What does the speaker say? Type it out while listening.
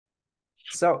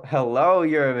So, hello,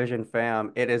 Eurovision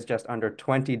fam. It is just under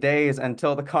 20 days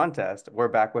until the contest. We're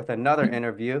back with another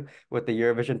interview with the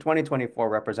Eurovision 2024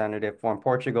 representative from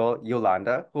Portugal,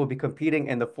 Yolanda, who will be competing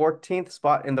in the 14th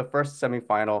spot in the first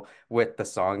semifinal with the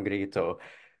song Grito.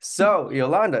 So,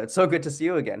 Yolanda, it's so good to see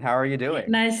you again. How are you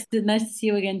doing? Nice to see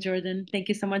you again, Jordan. Thank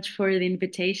you so much for the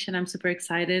invitation. I'm super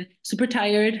excited, super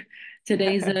tired.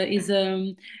 Today is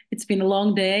it's been a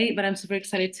long day, but I'm super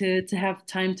excited to have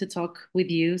time to talk with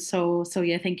you. So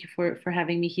yeah, thank you for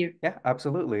having me here. Yeah,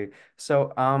 absolutely.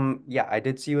 So, yeah, I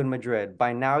did see you in Madrid.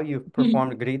 By now, you've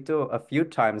performed Grito a few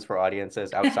times for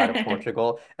audiences outside of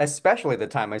Portugal, especially the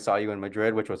time I saw you in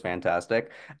Madrid, which was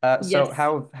fantastic. So Yes.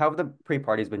 how have the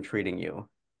pre-parties been treating you?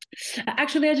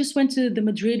 Actually, I just went to the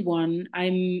Madrid one.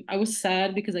 I was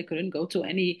sad because I couldn't go to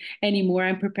any anymore.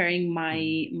 I'm preparing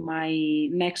Mm. my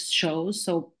next shows.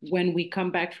 So when we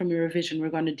come back from Eurovision, we're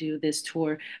going to do this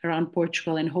tour around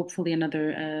Portugal and hopefully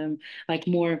another like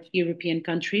more European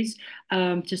countries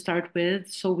to start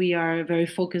with. So we are very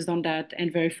focused on that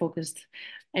and very focused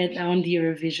on the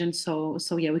Eurovision. So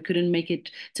yeah, we couldn't make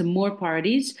it to more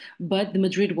parties, but the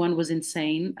Madrid one was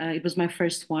insane. It was my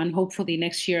first one. Hopefully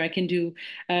next year I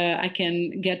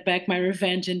can get back my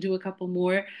revenge and do a couple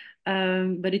more.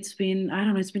 But it's been, I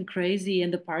don't know, it's been crazy.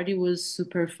 And the party was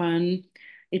super fun.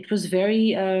 It was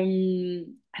very,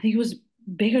 I think it was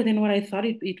bigger than what I thought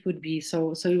it would be.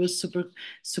 So it was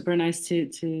super nice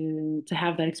to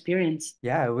have that experience.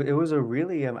 Yeah, it was a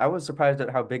really I was surprised at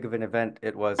how big of an event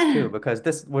it was too, because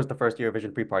this was the first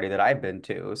Eurovision pre-party that I've been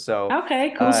to. So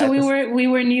Okay, cool. So at this we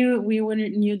were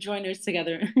new joiners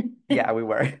together. yeah, we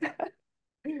were.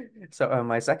 So,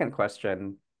 my second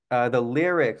question, the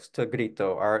lyrics to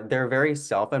Grito they're very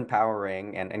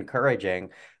self-empowering and encouraging,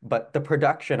 but the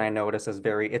production I notice is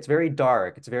it's very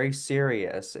dark, it's very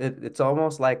serious. It's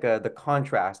almost like the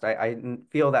contrast. I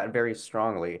feel that very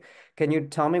strongly. Can you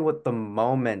tell me what the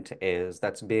moment is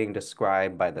that's being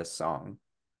described by this song?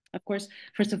 Of course,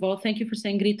 first of all, thank you for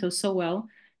saying grito so well.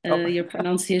 Oh, Your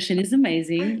pronunciation is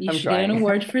amazing. You I'm should get an trying.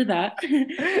 award for that.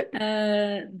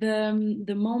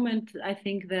 The moment I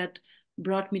think that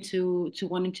brought me to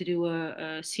wanting to do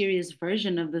a serious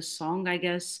version of the song, I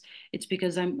guess it's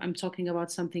because I'm talking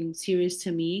about something serious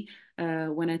to me.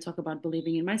 When I talk about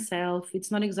believing in myself, it's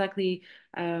not exactly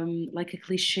like a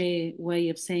cliche way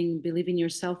of saying believe in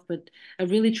yourself, but a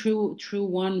really true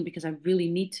one because I really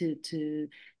need to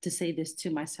say this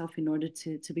to myself in order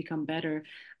to become better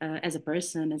as a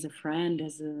person, as a friend,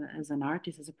 as an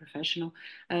artist, as a professional.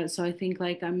 So I think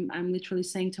like I'm literally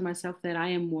saying to myself that I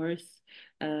am worth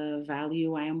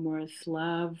value, I am worth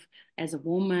love as a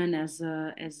woman, as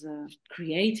a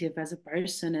creative, as a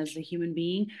person, as a human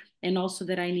being, and also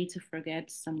that I need to forget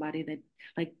somebody that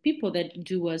like people that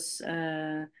do us.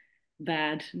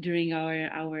 Bad during our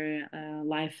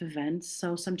life events.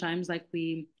 So sometimes like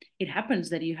we it happens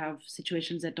that you have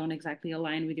situations that don't exactly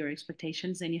align with your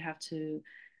expectations and you have to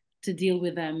deal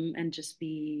with them and just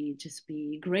be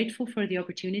grateful for the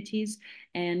opportunities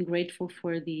and grateful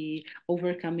for the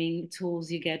overcoming tools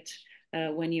you get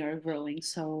when you are growing.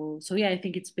 So yeah, I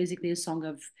think it's basically a song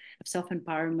of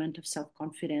self-empowerment, of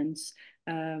self-confidence,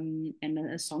 and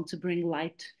a song to bring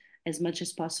light as much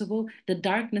as possible. The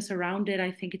darkness around it,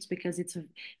 I think it's because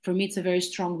for me it's a very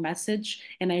strong message,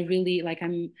 and I really like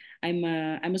I'm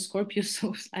a Scorpio,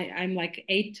 so I'm like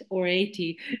 8 or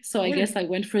 80, so I guess I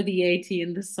went for the 80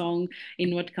 in the song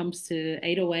in what comes to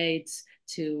 808s,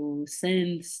 to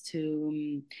synths,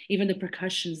 to even the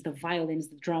percussions, the violins,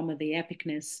 the drama, the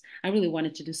epicness. I really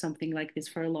wanted to do something like this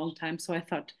for a long time. So I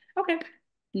thought, okay,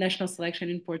 national selection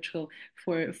in Portugal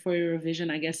for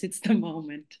Eurovision. I guess it's the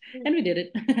moment. And we did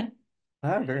it.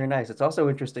 Ah, very nice. It's also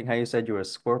interesting how you said you were a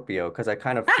Scorpio, because I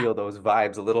kind of Ah, feel those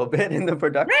vibes a little bit in the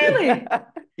production. really?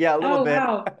 Yeah, a little Oh bit.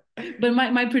 wow. But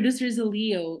my producer is a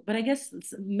Leo, but I guess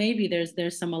maybe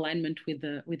there's some alignment with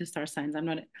the star signs. I'm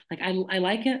not like I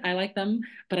like it, I like them,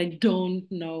 but I don't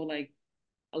know like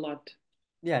a lot.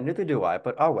 Yeah, neither do I,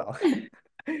 but oh well.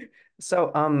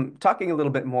 So, talking a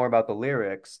little bit more about the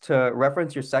lyrics, to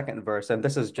reference your second verse, and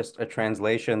this is just a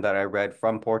translation that I read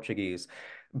from Portuguese,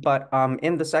 but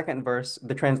in the second verse,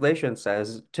 the translation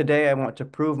says, "Today I want to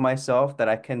prove myself that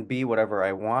I can be whatever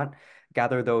I want,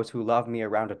 gather those who love me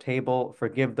around a table,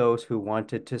 forgive those who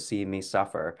wanted to see me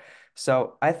suffer."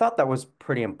 So I thought that was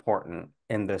pretty important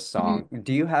in this Mhm. song.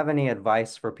 Do you have any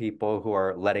advice for people who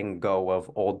are letting go of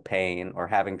old pain or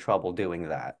having trouble doing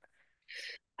that?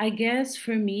 I guess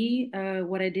for me,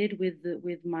 what I did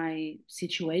with my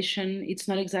situation, it's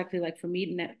not exactly like for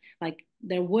me. Like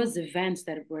there was events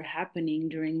that were happening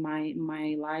during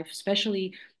my life,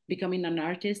 especially becoming an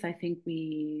artist, I think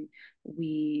we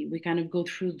kind of go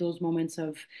through those moments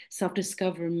of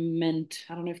self-discoverment.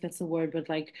 I don't know if that's the word, but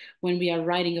like when we are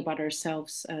writing about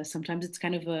ourselves, sometimes it's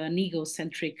kind of an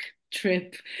egocentric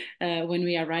trip when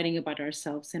we are writing about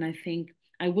ourselves. And I think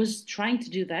I was trying to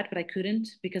do that, but I couldn't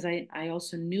because I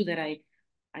also knew that I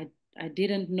I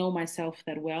didn't know myself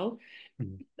that well.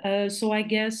 Mhm. So I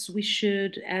guess we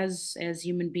should, as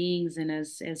human beings and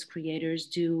as creators,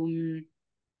 do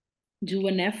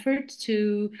an effort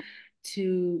to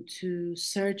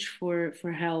search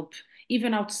for help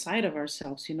even outside of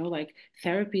ourselves, you know, like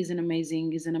therapy is an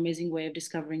amazing way of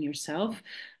discovering yourself.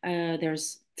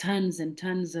 There's tons and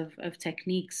tons of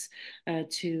techniques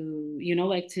to, you know,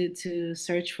 like to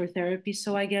search for therapy.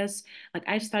 So I guess like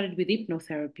I started with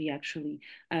hypnotherapy actually.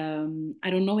 I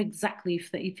don't know exactly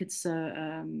if it's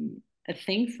a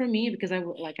thing for me because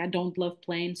like I don't love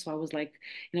planes, so I was like,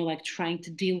 you know, like trying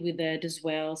to deal with that as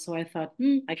well. So I thought,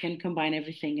 I can combine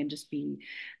everything and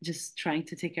just trying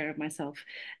to take care of myself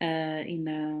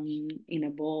in a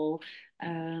bowl.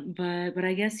 But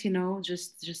I guess, you know,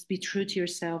 just be true to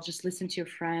yourself. Just listen to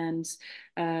your friends.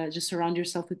 Just surround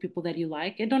yourself with people that you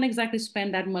like, and don't exactly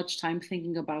spend that much time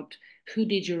thinking about who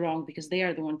did you wrong because they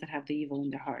are the ones that have the evil in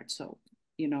their heart. So,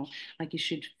 you know, like you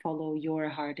should follow your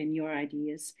heart and your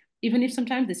ideas, even if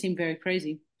sometimes they seem very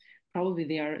crazy. Probably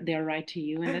they are right to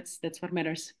you, and that's what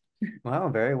matters. Wow,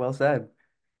 very well said.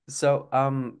 So,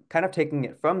 kind of taking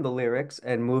it from the lyrics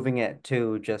and moving it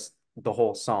to just the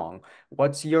whole song.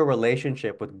 What's your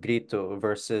relationship with Grito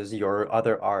versus your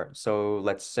other art? So,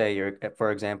 let's say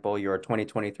for example, your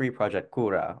 2023 project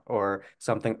Cura or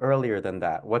something earlier than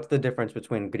that. What's the difference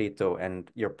between Grito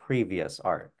and your previous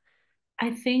art? I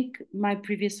think my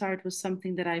previous art was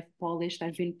something that I've polished.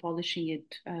 I've been polishing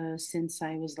it since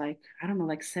I was like, I don't know,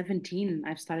 like 17.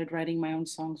 I've started writing my own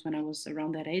songs when I was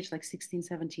around that age, like 16,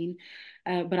 17.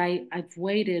 But I've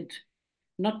waited,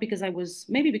 not because I was,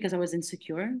 maybe because I was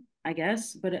insecure, I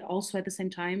guess, but also at the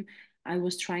same time, I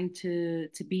was trying to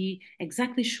be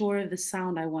exactly sure of the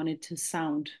sound I wanted to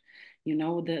sound. You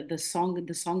know, the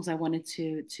songs I wanted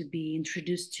to be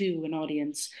introduced to an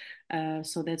audience.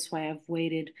 So that's why I've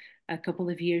waited a couple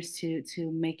of years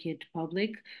to make it public.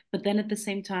 But then at the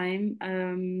same time,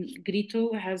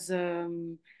 Grito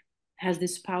has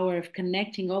this power of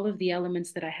connecting all of the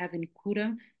elements that I have in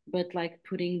Cura, but like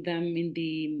putting them in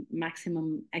the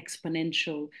maximum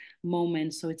exponential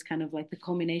moment. So it's kind of like the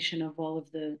culmination of all of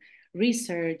the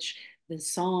research, the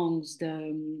songs,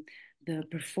 the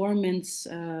performance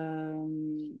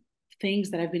things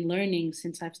that I've been learning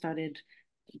since I've started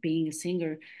being a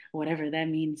singer, whatever that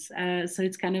means. So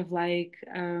it's kind of like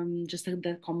just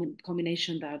the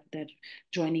combination that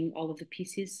joining all of the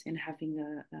pieces and having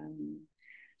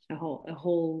a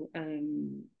whole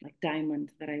like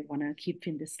diamond that I want to keep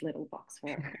in this little box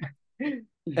forever.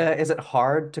 Is it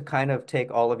hard to kind of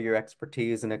take all of your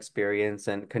expertise and experience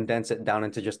and condense it down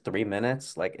into just 3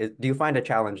 minutes? Like, do you find a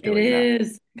challenge It doing that?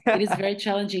 is. It is very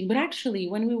challenging. But actually,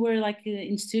 when we were like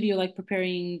in studio, like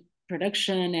preparing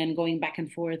production and going back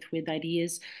and forth with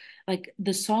ideas, like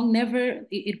the song never,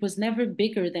 it was never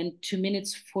bigger than 2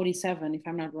 minutes 47, if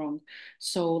I'm not wrong.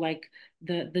 So like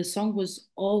the song was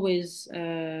always,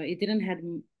 it didn't have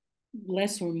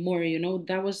less or more, you know,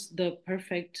 that was the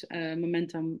perfect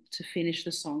momentum to finish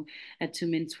the song at 2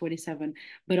 minutes 47.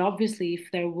 But obviously,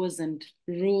 if there wasn't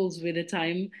rules with the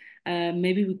time,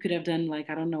 maybe we could have done like,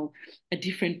 I don't know, a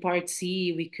different part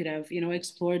C. We could have, you know,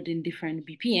 explored in different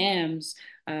BPMs.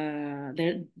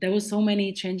 There was so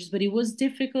many changes, but it was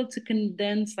difficult to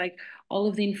condense like all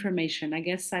of the information. I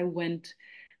guess I went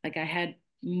like I had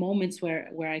moments where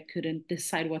I couldn't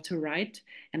decide what to write,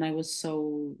 and I was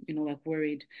so, you know, like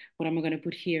worried. What am I going to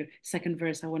put here? Second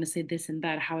verse, I want to say this and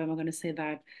that. How am I going to say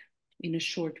that in a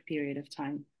short period of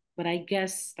time? But I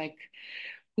guess like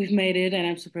we've made it, and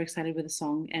I'm super excited with the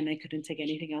song, and I couldn't take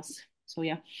anything else. So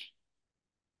yeah.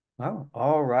 Oh,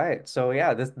 all right. So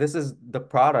yeah, this is the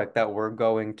product that we're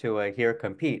going to here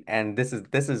compete, and this is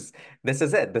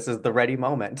it. This is the ready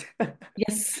moment.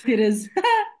 Yes, it is.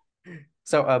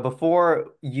 So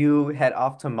before you head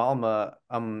off to Malmö,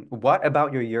 what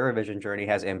about your Eurovision journey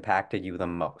has impacted you the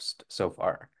most so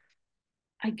far?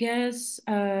 I guess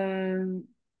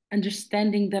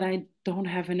understanding that I don't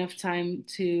have enough time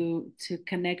to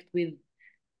connect with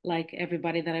like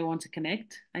everybody that I want to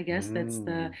connect. I guess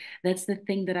Mm. that's the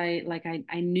thing that I like.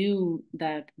 I knew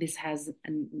that this has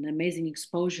an amazing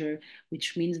exposure,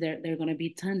 which means there are going to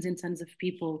be tons and tons of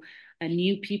people,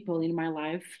 new people in my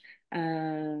life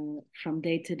from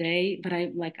day to day. But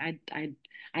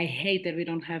I hate that we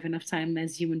don't have enough time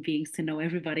as human beings to know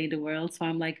everybody in the world. So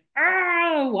I'm like, ah!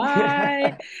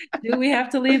 Why do we have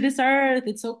to leave this earth?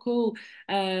 It's so cool.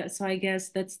 So I guess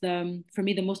that's the for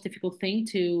me the most difficult thing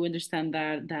to understand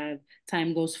that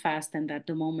time goes fast and that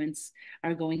the moments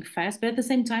are going fast. But at the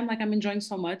same time, like I'm enjoying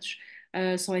so much.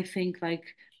 So I think like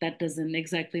that doesn't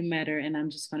exactly matter, and I'm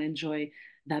just gonna enjoy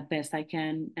that best I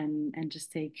can and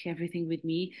just take everything with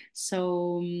me.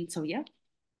 So yeah.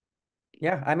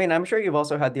 Yeah, I mean, I'm sure you've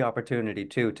also had the opportunity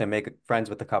too to make friends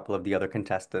with a couple of the other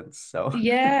contestants. So,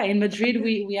 Yeah, in Madrid,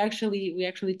 we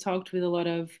actually talked with a lot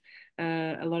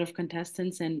of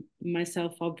contestants, and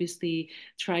myself obviously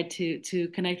tried to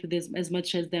connect with as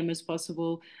much as them as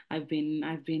possible. I've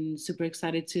been super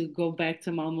excited to go back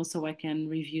to Malmo so I can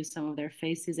review some of their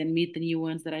faces and meet the new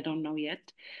ones that I don't know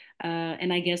yet.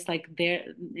 And I guess like there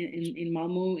in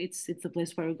Malmo, it's a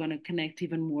place where we're gonna connect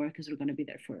even more because we're gonna be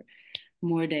there for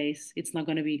more days. It's not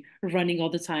going to be running all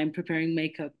the time, preparing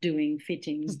makeup, doing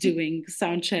fittings, doing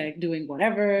sound check, doing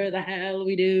whatever the hell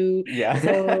we do. yeah.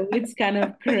 So it's kind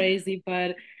of crazy,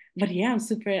 but yeah,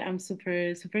 super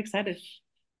excited.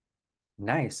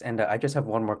 Nice. And I just have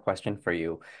one more question for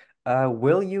you.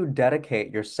 Will you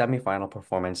dedicate your semifinal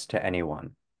performance to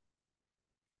anyone?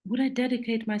 Would I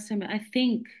dedicate my summer? I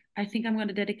think I'm going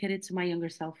to dedicate it to my younger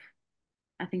self.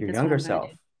 I think Your that's what younger I'm gonna do.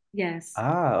 self? Yes,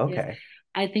 Ah, yes. okay.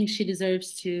 I think she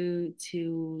deserves to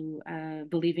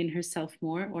believe in herself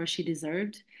more, or she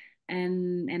deserved,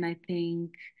 and I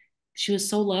think she was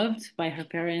so loved by her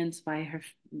parents, by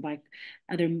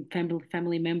other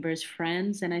family members,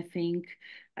 friends, and I think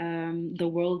the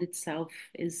world itself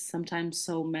is sometimes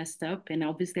so messed up. And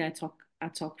obviously, I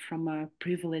talk from a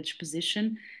privileged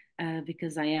position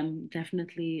because I am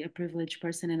definitely a privileged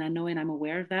person, and I know and I'm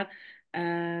aware of that.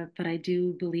 But I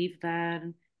do believe that,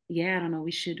 yeah, I don't know,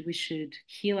 we should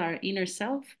heal our inner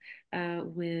self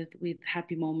with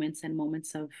happy moments and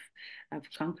moments of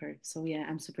conquer. So yeah,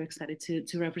 I'm super excited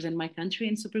to represent my country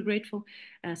and super grateful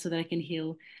so that I can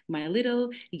heal my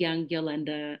little young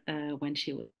Yolanda when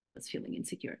she was feeling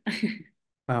insecure.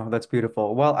 Oh, that's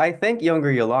beautiful. Well, I think younger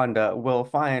Yolanda will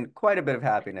find quite a bit of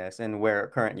happiness in where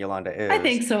current Yolanda I is.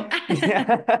 think so.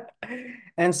 Yeah.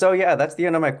 And so, yeah, that's the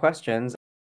end of my questions.